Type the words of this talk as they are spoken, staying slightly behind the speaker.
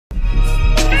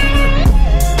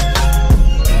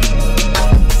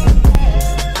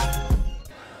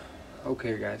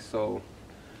Okay guys, so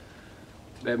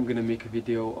today I'm gonna make a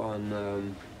video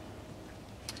on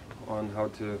how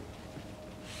to.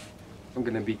 I'm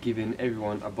gonna be giving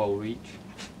everyone a bowl each.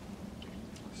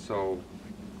 So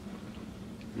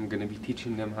I'm gonna be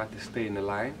teaching them how to stay in the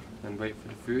line and wait for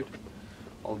the food.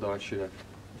 Although I should have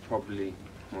probably,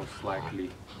 most likely,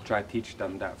 try to teach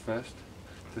them that first,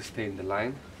 to stay in the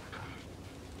line.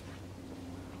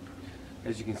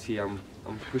 As you can see, I'm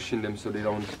pushing them so they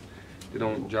don't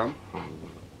jump,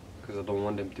 because I don't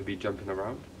want them to be jumping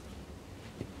around,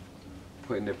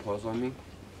 putting their paws on me.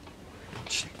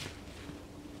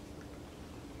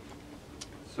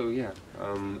 So yeah,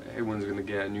 everyone's gonna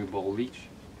get a new bowl each,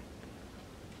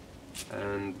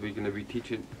 and we're gonna be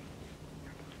teaching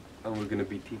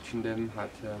them how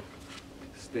to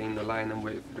stay in the line and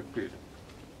wait for the food.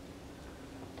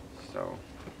 So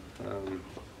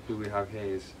who we have here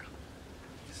is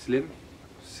Slim.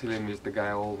 Slim is the guy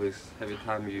always, every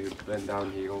time you bend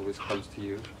down, he always comes to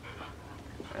you,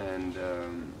 and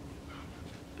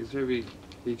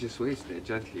he just waits there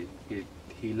gently.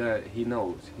 He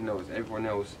knows, everyone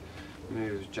else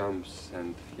moves, jumps,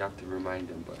 and you have to remind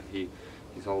him, but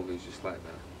he's always just like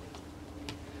that.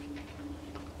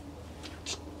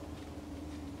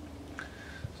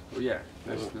 So yeah,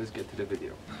 let's get to the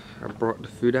video. I brought the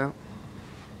food out.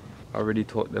 I already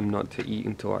taught them not to eat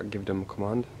until I give them a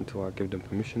command, until I give them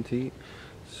permission to eat.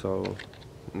 So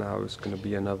now it's going to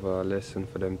be another lesson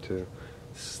for them to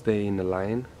stay in the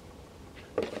line.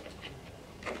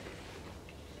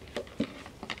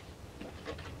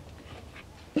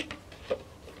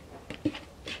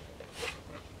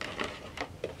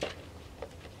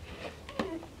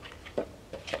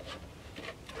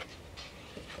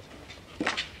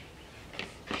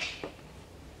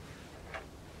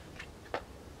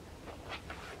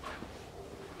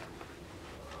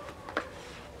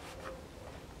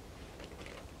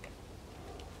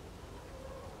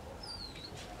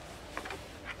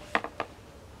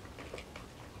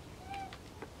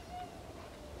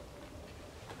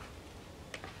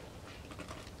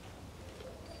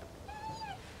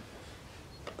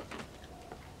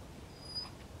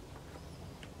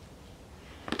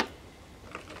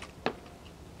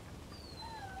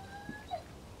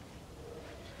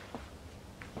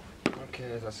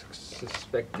 Okay, as I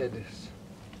suspected, it's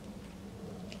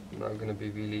not going to be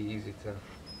really easy to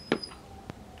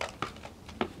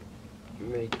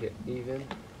make it even.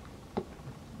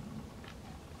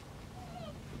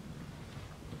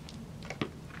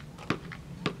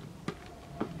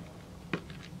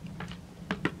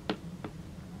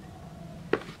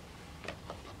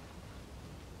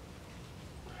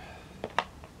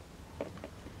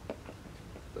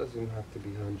 Doesn't have to be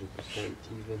 100%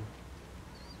 even.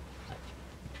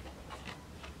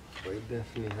 But it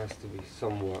definitely has to be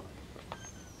somewhat.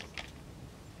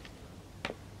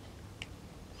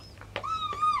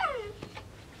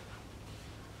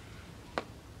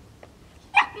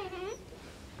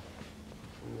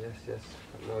 Yes,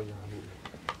 I know you're hungry.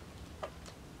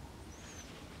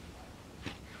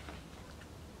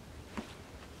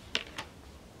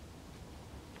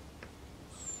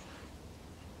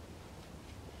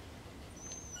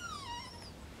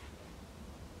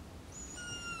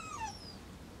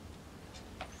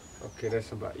 Okay,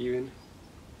 that's about even.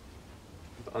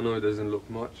 I know it doesn't look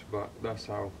much, but that's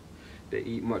how they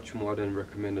eat, much more than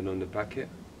recommended on the packet.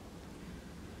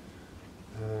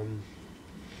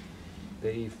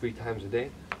 They eat 3 times a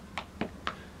day.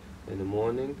 In the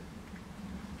morning,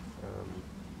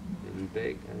 in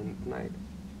bed, and at night.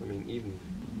 I mean evening.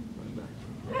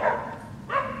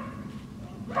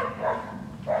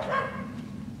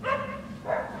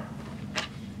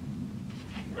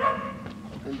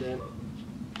 And then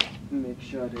make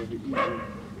sure they're eating.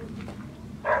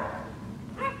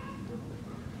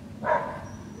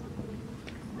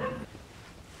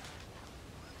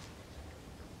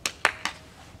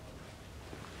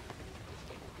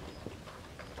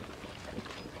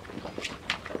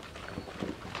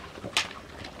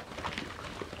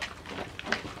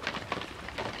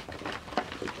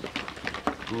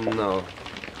 No,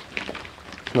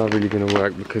 it's not really gonna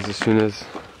work, because as soon as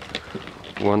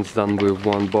one's done with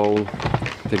one bowl,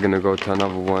 they're gonna go to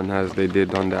another one as they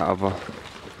did on the other.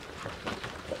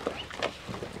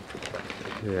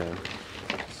 Yeah,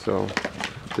 so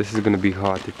this is gonna be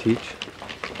hard to teach,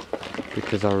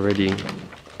 because I already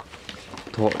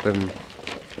taught them.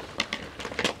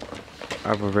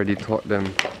 I've already taught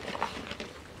them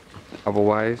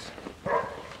otherwise.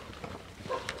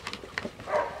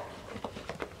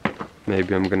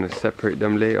 Maybe I'm gonna separate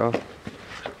them later,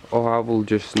 or I will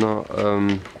just not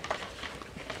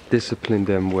discipline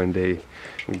them when they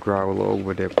growl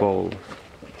over their bowl.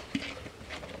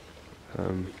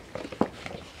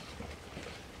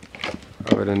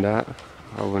 Other than that,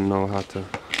 I wouldn't know how to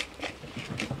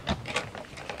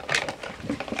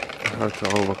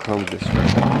overcome this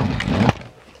right now.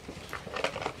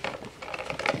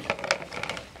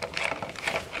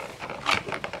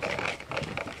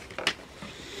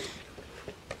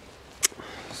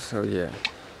 So yeah,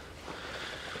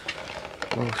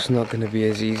 well, it's not gonna be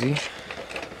as easy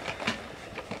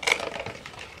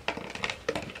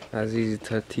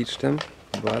to teach them,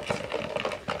 but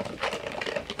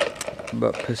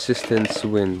persistence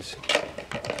wins.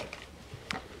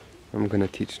 I'm gonna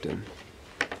teach them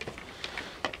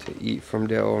to eat from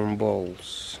their own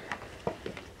bowls.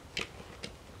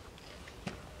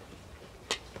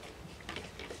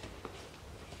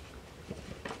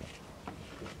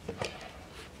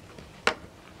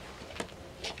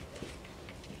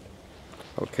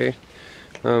 Okay,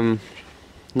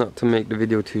 not to make the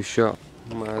video too short,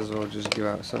 might as well just give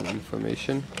out some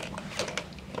information.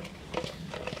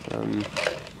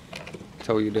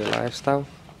 Tell you their lifestyle.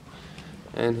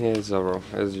 And here's Zoro,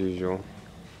 as usual.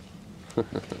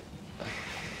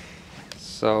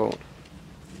 So,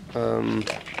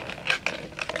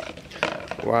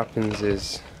 what happens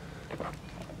is,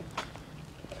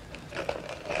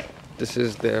 this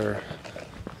is their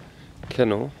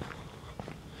kennel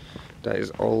that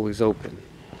is always open.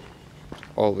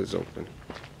 Always open.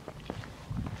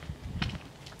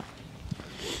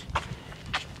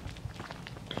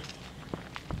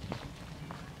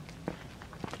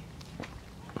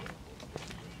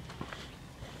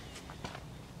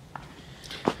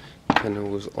 And it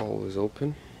was always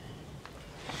open,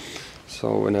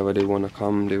 so whenever they want to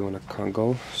come, they can't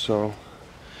go, so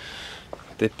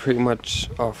they pretty much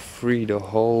are free the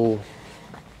whole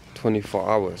 24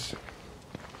 hours.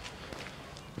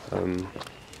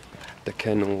 The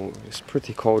kennel is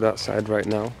pretty cold outside right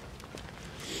now.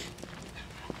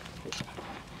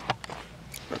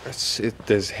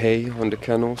 There's hay on the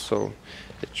kennel, so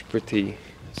it's pretty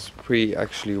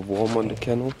actually warm on the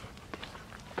kennel.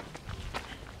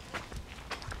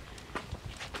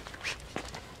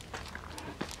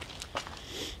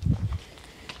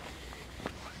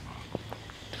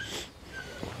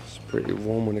 Pretty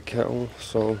warm on the kettle,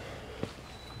 so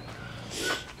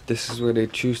this is where they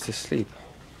choose to sleep.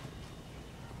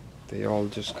 They all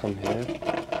just come here,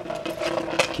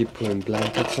 keep putting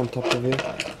blankets on top of it,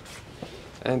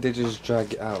 and they just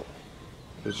drag it out.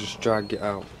 They just drag it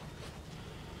out.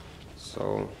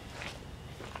 So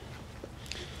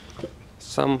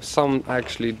some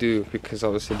actually do, because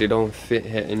obviously they don't fit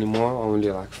here anymore.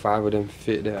 Only like 5 of them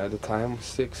fit there at a time,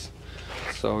 6.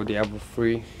 So the other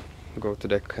 3 go to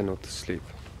their kennel to sleep.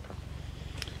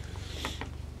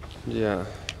 Yeah,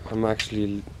 I'm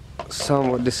actually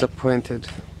somewhat disappointed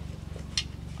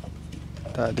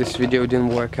that this video didn't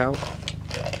work out,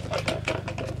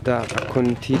 that I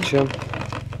couldn't teach them.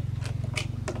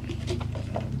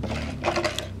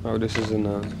 Oh, this is an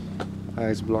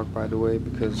ice block, by the way,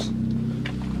 because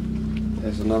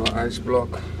there's another ice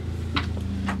block.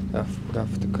 I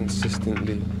have to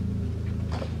consistently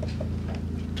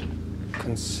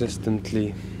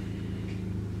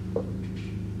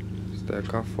is there a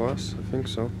car for us? I think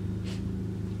so.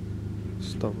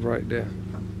 Stop right there.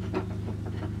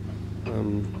 I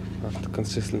have to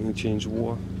consistently change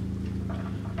water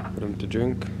for them to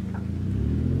drink.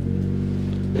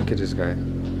 Look at this guy.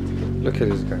 Look at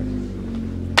this guy.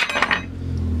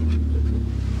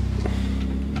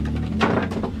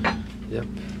 Yep,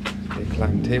 they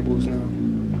climb tables now.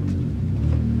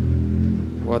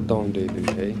 What don't they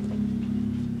do, hey?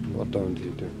 What don't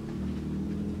you do?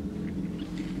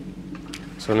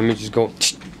 So let me just go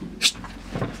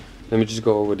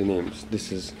over the names.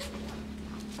 This is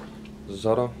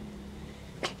Zoro.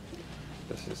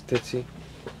 This is Ticy.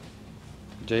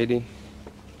 Jeydi.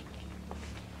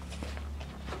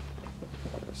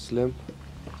 Slim.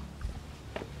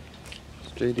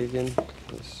 It's Jeydi again.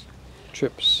 This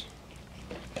Trips.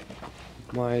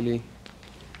 Maili.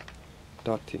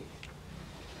 Doty.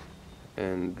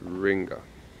 And Ringa.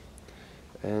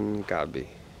 And Gabi.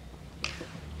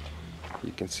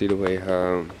 You can see the way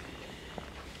her,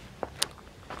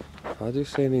 how do you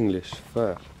say in English?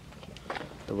 Fur.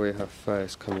 The way her fur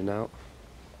is coming out.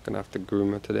 Gonna have to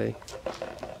groom her today.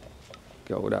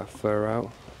 Get all that fur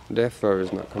out. Their fur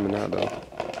is not coming out though.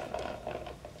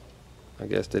 I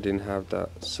guess they didn't have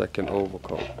that second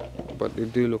overcoat, but they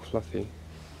do look fluffy.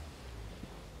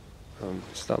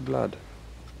 Is that blood?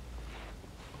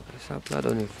 Is that blood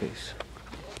on your face?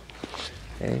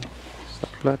 Hey, is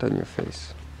that blood on your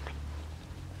face?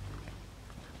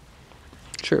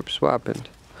 Chirps, what happened?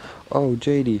 Oh,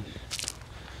 Jeydi.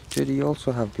 Jeydi, you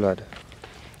also have blood.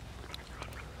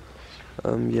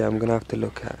 Yeah, I'm gonna have to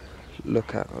look at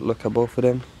both of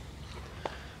them.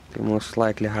 They most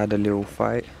likely had a little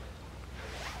fight.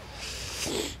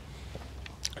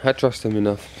 I trust them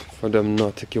enough for them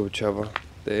not to kill each other.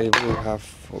 They will have,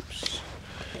 oops,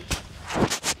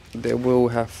 they will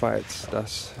have fights.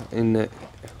 That's in it.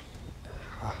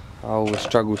 I always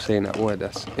struggle saying that word.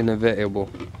 That's inevitable.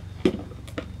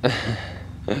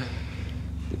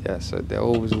 Yeah, so they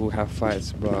always will have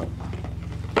fights, but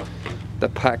the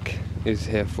pack is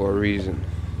here for a reason.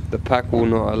 The pack will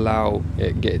not allow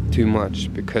it get too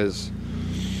much, because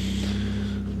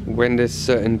when there's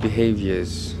certain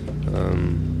behaviors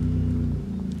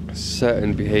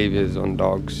on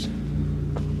dogs.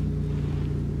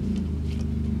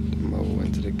 The mother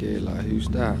went to the gate like, who's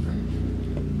that?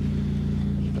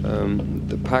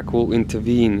 The pack will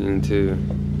intervene into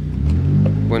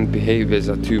when behaviors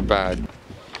are too bad.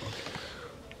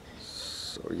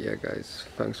 So yeah guys,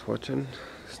 thanks for watching.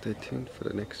 Stay tuned for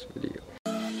the next video.